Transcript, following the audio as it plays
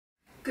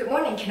Good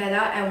morning,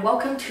 Canada, and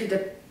welcome to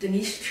the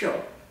Denise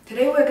show.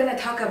 Today we're going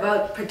to talk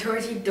about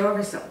pituitary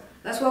dwarfism.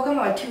 Let's welcome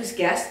our two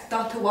guests,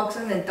 Dr.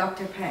 Watson and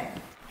Dr. Peng.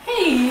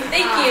 Hey,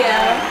 thank you.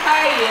 How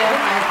are you?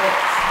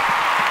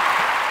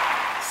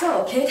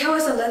 So, can you tell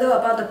us a little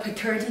about the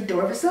pituitary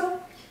dwarfism?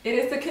 It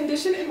is the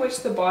condition in which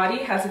the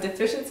body has a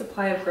deficient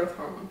supply of growth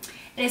hormone.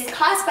 It is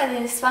caused by the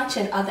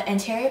dysfunction of the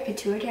anterior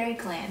pituitary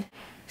gland.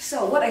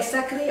 So, what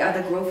exactly are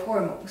the growth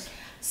hormones?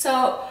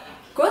 So,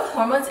 growth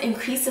hormones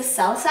increase the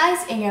cell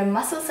size in your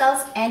muscle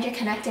cells and your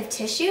connective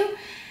tissue,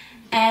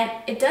 and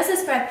it does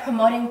this by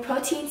promoting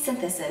protein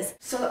synthesis.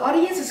 So the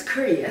audience is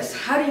curious,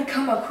 how do you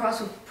come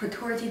across with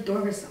pituitary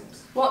dwarfism?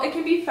 Well, it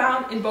can be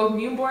found in both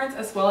newborns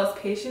as well as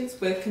patients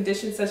with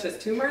conditions such as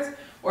tumors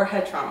or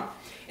head trauma.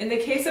 In the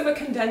case of a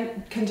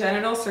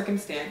congenital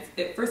circumstance,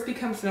 it first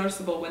becomes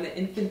noticeable when the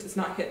infant does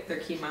not hit their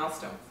key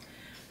milestones.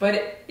 But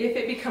if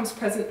it becomes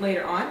present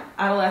later on,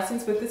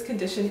 adolescents with this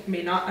condition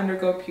may not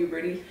undergo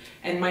puberty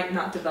and might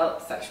not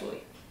develop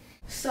sexually.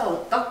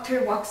 So,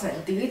 Dr.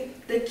 Watson, do you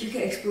think you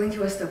can explain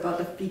to us about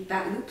the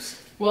feedback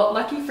loops? Well,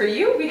 lucky for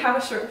you, we have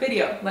a short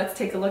video. Let's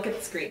take a look at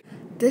the screen.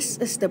 This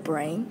is the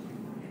brain,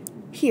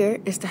 here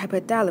is the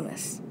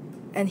hypothalamus,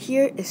 and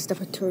here is the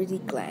pituitary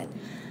gland.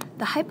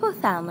 The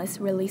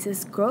hypothalamus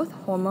releases growth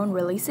hormone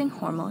releasing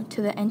hormone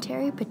to the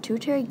anterior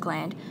pituitary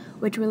gland,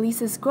 which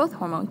releases growth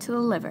hormone to the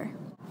liver.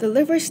 The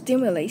liver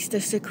stimulates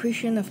the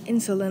secretion of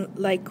insulin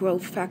like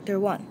growth factor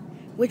 1,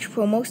 which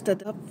promotes the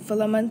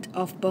development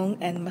of bone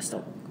and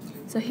muscle.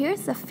 So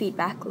here's the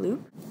feedback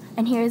loop,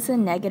 and here's the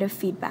negative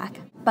feedback.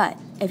 But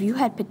if you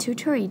had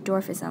pituitary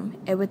dwarfism,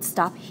 it would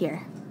stop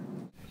here.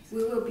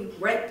 We will be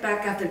right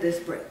back after this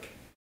break.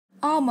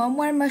 Oh, Mom,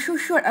 why am I so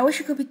short? I wish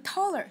I could be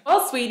taller.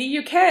 Well, sweetie,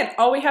 you can.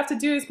 All we have to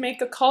do is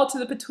make a call to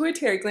the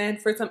pituitary gland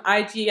for some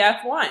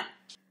IGF-1.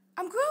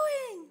 I'm growing!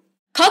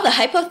 Call the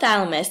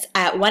hypothalamus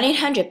at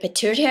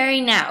 1-800-PITUITARY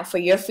now for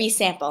your free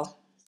sample.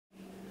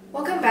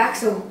 Welcome back.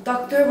 So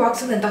Dr.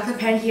 Watson and Dr.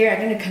 Peng here are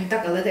going to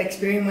conduct a little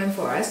experiment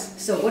for us.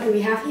 So what do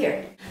we have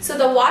here? So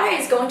the water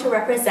is going to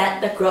represent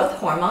the growth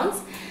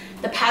hormones.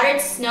 The powdered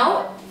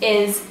snow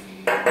is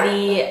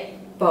the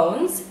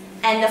bones.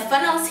 And the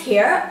funnels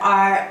here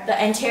are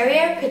the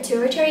anterior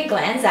pituitary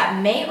glands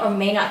that may or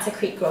may not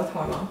secrete growth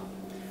hormone.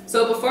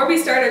 So before we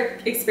start our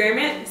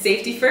experiment,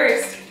 safety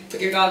first,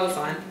 put your goggles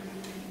on.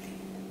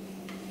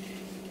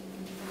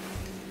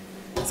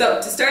 So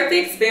to start the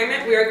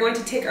experiment, we are going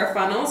to take our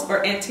funnels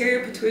or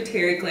anterior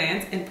pituitary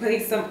glands and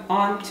place them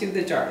onto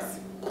the jars.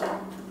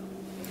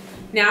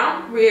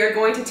 Now we are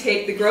going to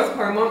take the growth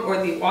hormone or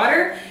the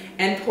water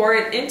and pour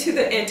it into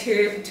the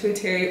anterior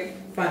pituitary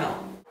funnel.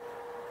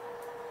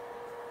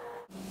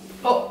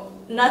 Oh,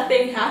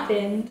 nothing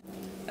happened.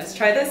 Let's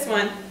try this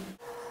one.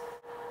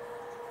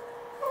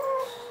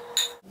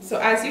 So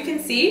as you can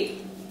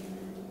see,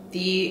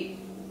 the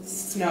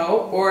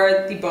snow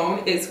or the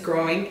bone is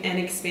growing and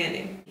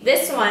expanding.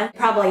 This one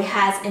probably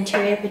has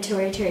anterior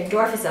pituitary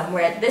dwarfism,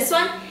 where this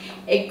one,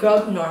 it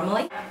grows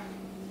normally.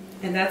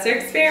 And that's our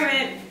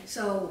experiment.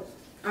 So,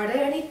 are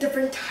there any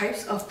different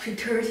types of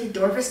pituitary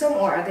dwarfism,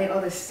 or are they all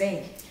the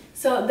same?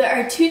 So there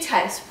are two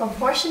types,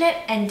 proportionate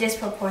and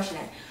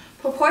disproportionate.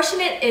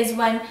 Proportionate is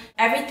when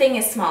everything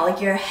is small,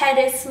 like your head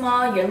is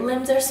small, your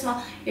limbs are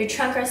small, your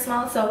trunk are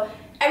small, so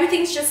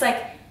everything's just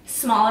like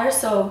smaller,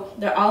 so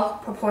they're all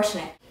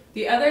proportionate.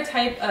 The other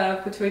type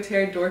of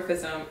pituitary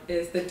dwarfism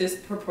is the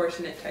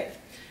disproportionate type.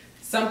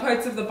 Some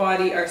parts of the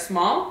body are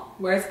small,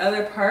 whereas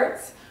other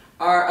parts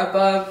are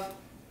above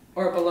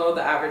or below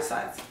the average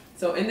size.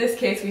 So in this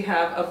case, we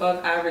have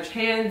above average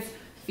hands,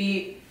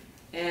 feet,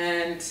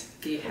 and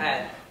the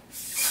head.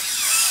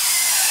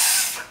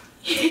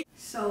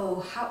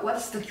 So,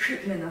 what's the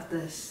treatment of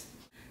this?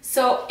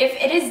 So if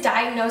it is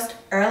diagnosed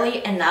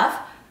early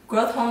enough,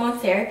 growth hormone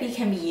therapy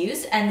can be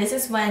used, and this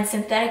is when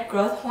synthetic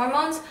growth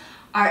hormones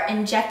are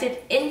injected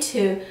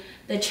into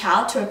the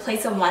child to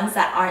replace the ones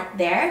that aren't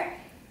there,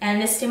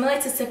 and this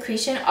stimulates the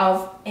secretion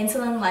of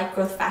insulin-like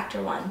growth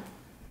factor 1.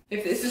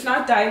 If this is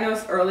not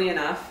diagnosed early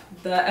enough,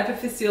 the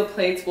epiphyseal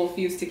plates will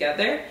fuse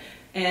together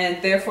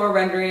and therefore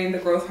rendering the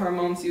growth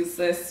hormones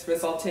useless,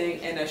 resulting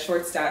in a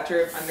short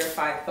stature of under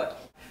 5 foot.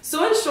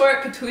 So in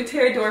short,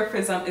 pituitary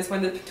dwarfism is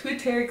when the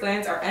pituitary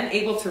glands are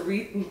unable to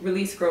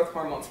release growth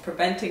hormones,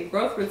 preventing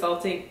growth,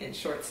 resulting in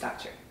short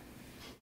stature.